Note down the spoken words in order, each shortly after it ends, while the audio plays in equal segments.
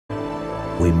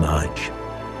we march.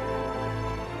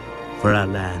 For our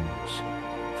lands,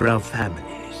 for our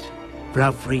families, for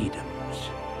our freedoms,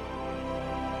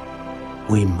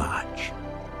 we march.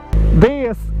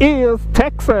 This is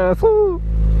Texas. Woo.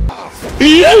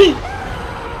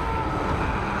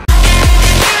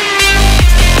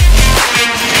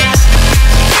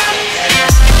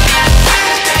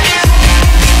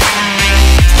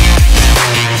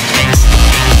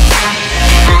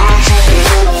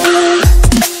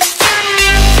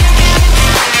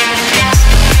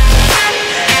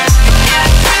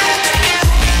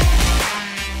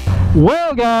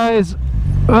 Well guys,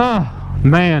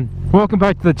 man, welcome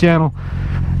back to the channel.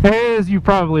 As you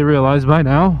probably realized by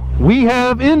now, we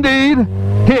have indeed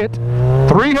hit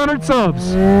 300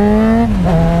 subs.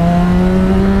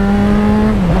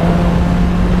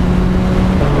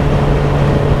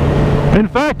 In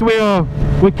fact,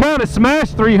 we kind of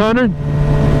smashed 300.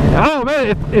 Oh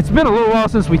man, it's been a little while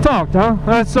since we talked,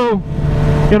 huh? So,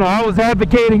 you know, I was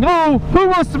advocating, oh, who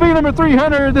wants to be number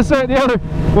 300, this, that, and the other.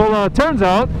 Well, turns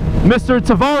out, Mr.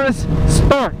 Tavares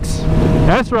Starks.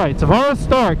 That's right, Tavares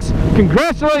Starks.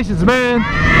 Congratulations, man.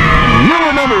 You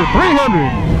were number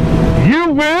 300.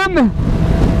 You win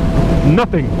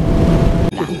nothing.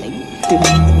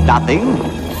 Nothing.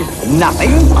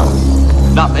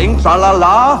 Nothing.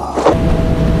 Tra-la-la.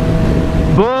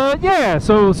 But yeah,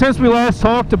 so since we last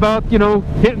talked about, you know,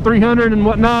 hitting 300 and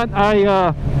whatnot,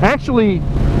 I actually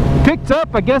picked up,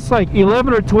 I guess, like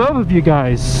 11 or 12 of you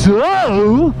guys.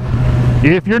 So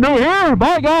if you're new here,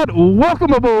 by God,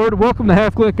 welcome aboard. Welcome to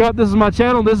Half Click Up. This is my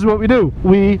channel. This is what we do.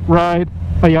 We ride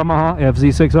a Yamaha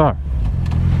FZ6R.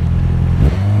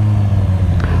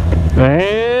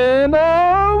 And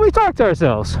we talk to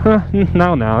ourselves.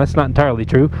 No, that's not entirely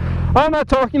true. I'm not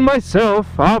talking to myself.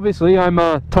 Obviously, I'm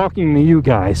talking to you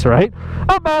guys, right?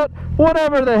 About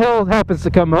whatever the hell happens to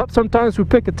come up. Sometimes we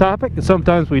pick a topic, and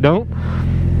sometimes we don't.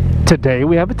 Today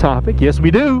we have a topic. Yes,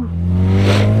 we do.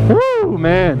 Woo,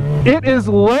 man. It is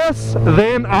less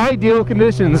than ideal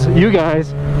conditions, you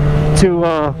guys, to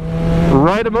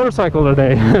ride a motorcycle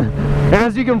today.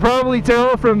 As you can probably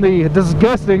tell from the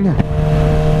disgusting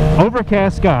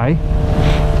overcast sky,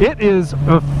 it is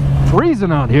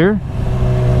freezing out here.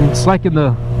 It's like in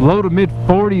the low to mid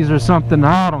 40s or something.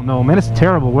 I don't know, man. It's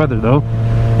terrible weather though.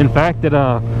 In fact, it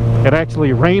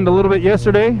actually rained a little bit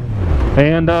yesterday,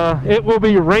 and it will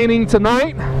be raining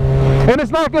tonight, and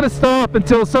it's not going to stop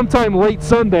until sometime late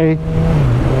Sunday.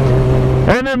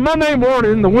 And then Monday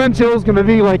morning, the wind chill is going to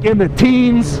be like in the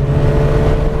teens.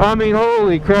 I mean,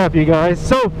 holy crap, you guys.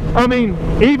 So, I mean,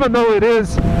 even though it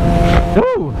is,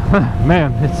 oh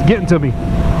man, it's getting to me.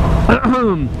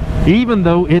 Even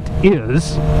though it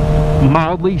is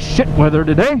mildly shit weather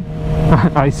today,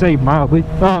 I say mildly,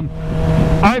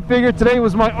 I figured today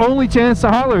was my only chance to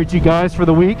holler at you guys for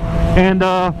the week and,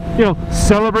 you know,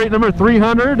 celebrate number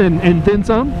 300 and then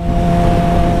some.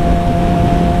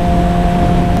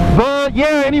 But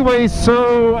yeah, anyways,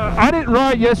 so I didn't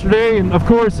ride yesterday, and of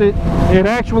course it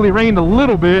actually rained a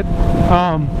little bit,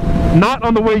 not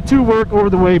on the way to work or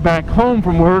the way back home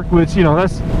from work, which, you know,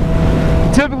 that's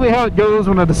typically how it goes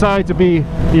when I decide to be,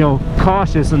 you know,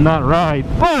 cautious and not ride.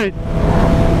 But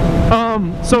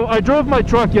so I drove my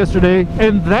truck yesterday,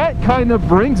 and that kind of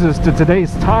brings us to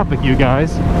today's topic, you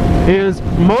guys, is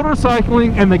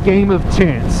motorcycling and the game of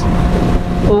chance.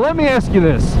 Let me ask you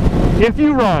this: if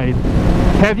you ride,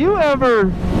 have you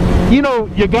ever, you know,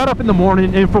 you got up in the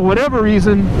morning and for whatever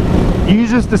reason you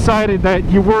just decided that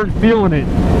you weren't feeling it?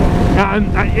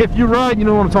 And if you ride, you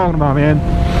know what I'm talking about, man.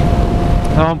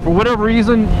 For whatever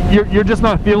reason, you're just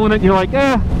not feeling it, and you're like,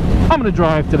 I'm gonna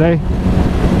drive today.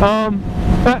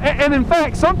 And in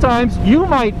fact, sometimes you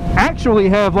might actually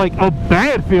have like a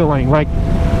bad feeling, like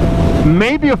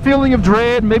maybe a feeling of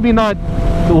dread, maybe not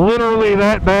literally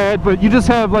that bad, but you just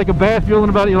have like a bad feeling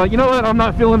about it. You're like, you know what, I'm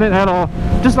not feeling it at all.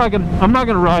 I'm not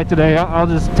gonna ride today. I'll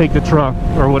just take the truck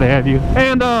or what have you.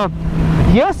 And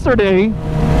yesterday,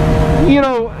 you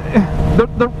know,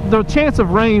 the chance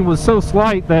of rain was so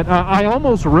slight that I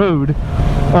almost rode.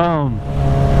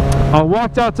 I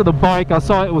walked out to the bike. I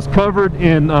saw it was covered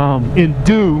in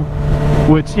dew,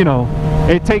 which, you know,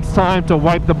 it takes time to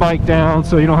wipe the bike down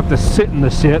so you don't have to sit in the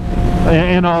shit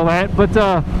and all that. But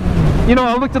you know,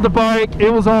 I looked at the bike,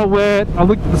 it was all wet. I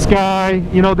looked at the sky,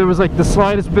 you know, there was like the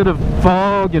slightest bit of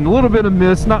fog and a little bit of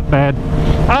mist. Not bad.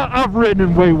 I've ridden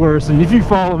in way worse, and if you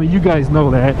follow me, you guys know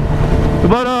that.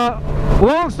 But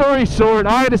long story short,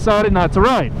 I decided not to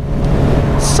ride.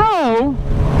 So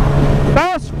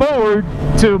fast forward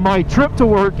to my trip to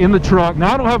work in the truck.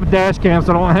 Now I don't have a dash cam,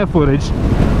 so I don't have footage,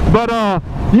 but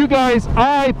you guys,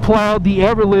 I plowed the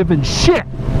ever-living shit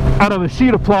out of a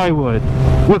sheet of plywood.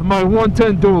 with my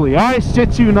 110 dually. I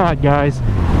shit you not, guys.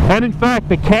 And in fact,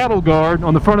 the cattle guard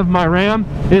on the front of my Ram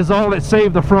is all that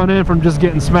saved the front end from just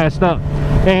getting smashed up.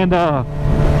 And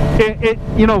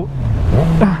you know,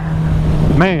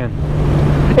 man,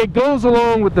 it goes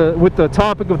along with the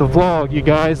topic of the vlog, you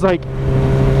guys. Like,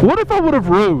 what if I would have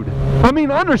rode? I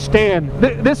mean, understand,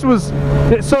 this was,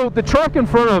 so the truck in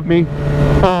front of me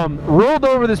rolled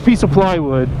over this piece of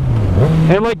plywood,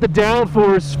 and like the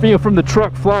downforce, you know, from the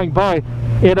truck flying by,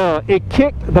 it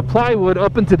kicked the plywood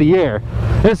up into the air.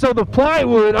 And so the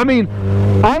plywood, I mean,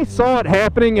 I saw it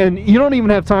happening, and you don't even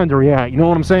have time to react, you know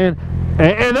what I'm saying?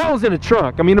 And that was in a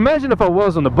truck. I mean, imagine if I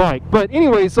was on the bike. But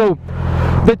anyway, so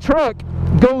the truck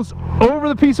goes over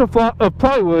the piece of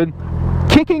plywood,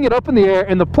 kicking it up in the air,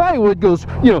 and the plywood goes,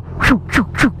 you know,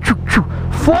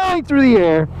 flying through the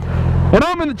air. And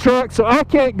I'm in the truck, so I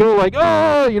can't go like,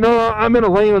 oh, you know, I'm in a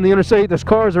lane on the interstate, there's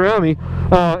cars around me.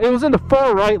 It was in the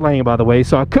far right lane, by the way,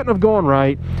 so I couldn't have gone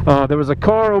right. There was a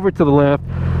car over to the left.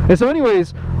 And so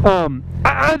anyways,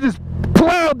 I just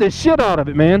plowed the shit out of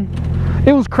it, man.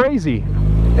 It was crazy.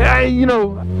 You know,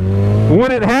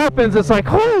 when it happens, it's like,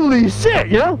 holy shit,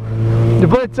 you know?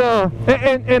 But,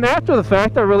 and after the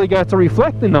fact, I really got to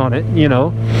reflecting on it, you know,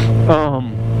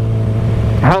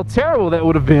 how terrible that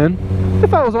would have been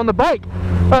if I was on the bike.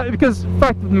 Because the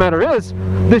fact of the matter is,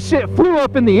 the shit flew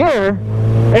up in the air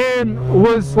and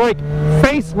was like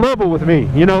face level with me,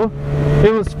 you know?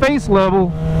 It was face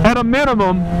level. At a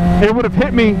minimum, it would have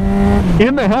hit me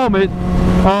in the helmet.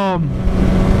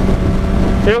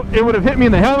 It would have hit me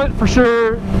in the helmet for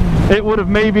sure. It would have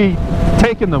maybe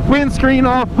taken the windscreen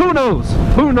off. Who knows?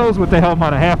 Who knows what the hell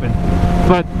might have happened?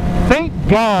 But thank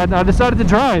God I decided to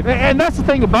drive. And that's the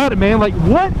thing about it, man. Like,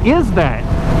 what is that?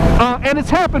 And it's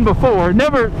happened before.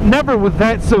 Never with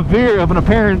that severe of an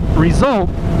apparent result.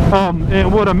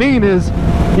 And what I mean is,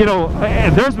 you know,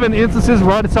 there's been instances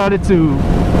where I decided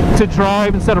to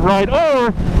drive instead of ride,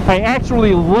 or I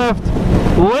actually left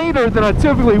later than I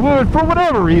typically would for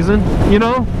whatever reason, you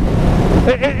know?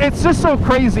 It's just so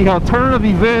crazy how turn of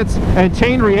events and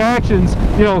chain reactions,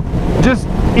 you know, just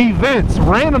events,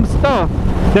 random stuff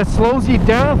that slows you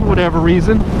down for whatever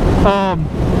reason,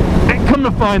 and come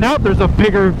to find out there's a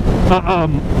bigger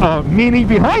meaning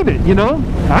behind it, you know?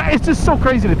 It's just so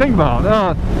crazy to think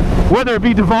about. Whether it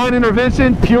be divine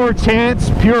intervention, pure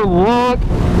chance, pure luck,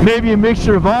 maybe a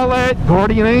mixture of all that,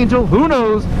 guardian angel, who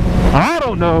knows? I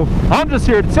don't know. I'm just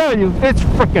here to tell you, it's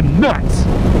freaking nuts.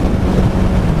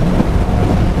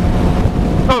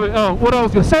 What I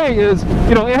was going to say is,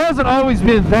 you know, it hasn't always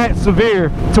been that severe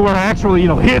to where I actually, you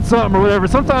know, hit something or whatever.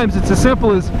 Sometimes it's as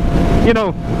simple as, you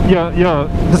know, you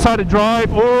decide to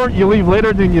drive, or you leave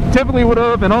later than you typically would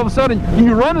have, and all of a sudden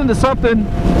you run into something,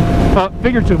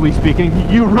 figuratively speaking,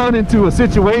 you run into a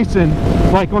situation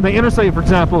like on the interstate, for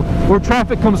example, where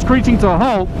traffic comes screeching to a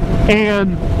halt,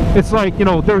 and it's like, you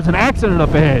know, there's an accident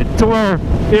up ahead, to where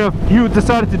if you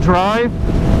decided to drive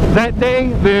that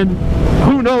day, then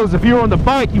who knows, if you were on the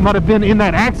bike, you might have been in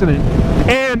that accident.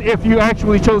 And if you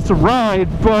actually chose to ride,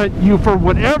 but you, for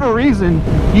whatever reason,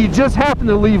 you just happened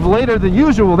to leave later than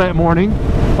usual that morning, you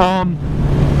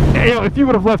know, if you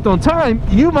would have left on time,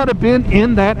 you might have been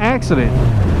in that accident.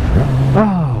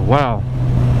 Oh, wow.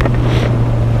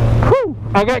 Whew.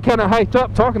 I got kind of hyped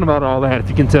up talking about all that, if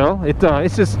you can tell.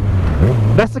 It's just,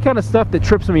 that's the kind of stuff that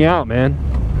trips me out, man.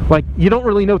 Like, you don't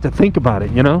really know what to think about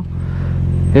it, you know?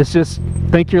 It's just,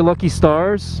 thank your lucky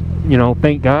stars, you know,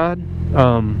 thank God.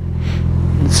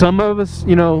 Some of us,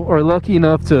 you know, are lucky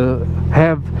enough to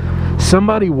have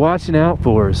somebody watching out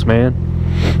for us, man.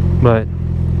 But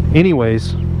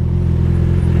anyways,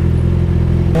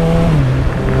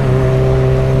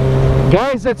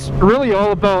 guys, that's really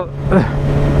all about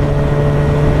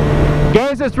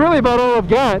guys, that's really about all I've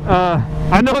got.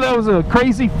 I know that was a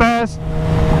crazy fast,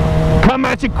 come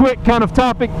at you quick kind of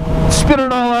topic, spit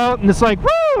it all out, and it's like,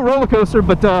 woo, roller coaster.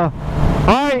 But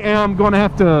I am going to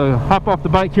have to hop off the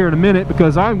bike here in a minute,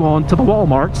 because I'm going to the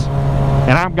Walmarts,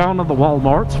 and I'm going to the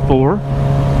Walmarts for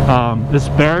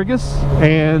asparagus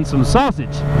and some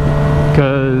sausage,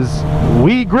 because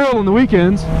we grill on the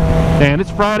weekends, and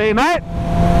it's Friday night,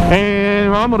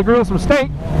 and I'm going to grill some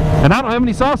steak, and I don't have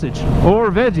any sausage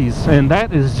or veggies, and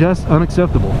that is just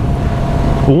unacceptable.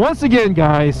 Once again,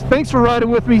 guys, thanks for riding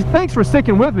with me, thanks for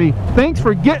sticking with me, thanks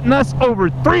for getting us over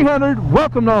 300.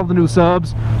 Welcome to all the new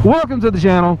subs, welcome to the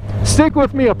channel. Stick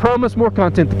with me, I promise more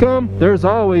content to come. There's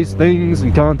always things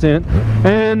and content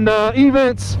and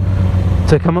events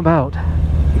to come about,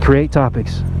 create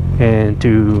topics, and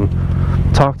to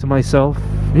talk to myself.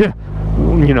 Yeah,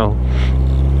 you know.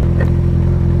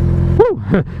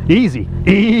 Woo. Easy,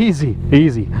 easy,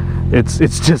 easy.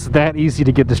 It's just that easy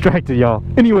to get distracted, y'all.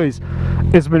 Anyways,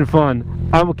 it's been fun.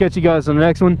 I will catch you guys on the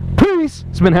next one. Peace.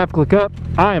 It's been halfclickup.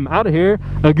 I am out of here.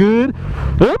 A good.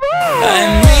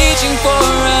 I'm reaching for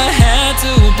a hand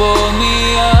to pull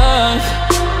me up,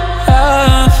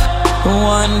 up.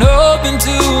 One open, two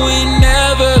in